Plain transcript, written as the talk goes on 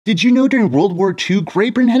Did you know during World War II,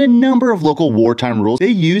 Great Britain had a number of local wartime rules they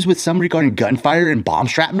used, with some regarding gunfire and bomb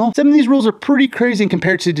shrapnel? Some of these rules are pretty crazy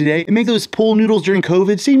compared to today and make those pool noodles during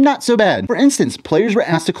COVID seem not so bad. For instance, players were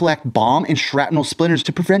asked to collect bomb and shrapnel splinters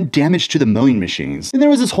to prevent damage to the mowing machines. And there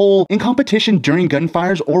was this whole, in competition during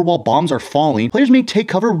gunfires or while bombs are falling, players may take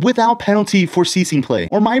cover without penalty for ceasing play.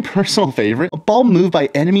 Or my personal favorite, a ball moved by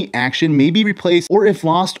enemy action may be replaced, or if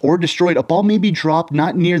lost or destroyed, a ball may be dropped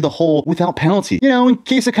not near the hole without penalty. You know, in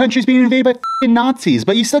case a country's being invaded by Nazis,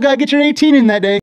 but you still gotta get your 18 in that day.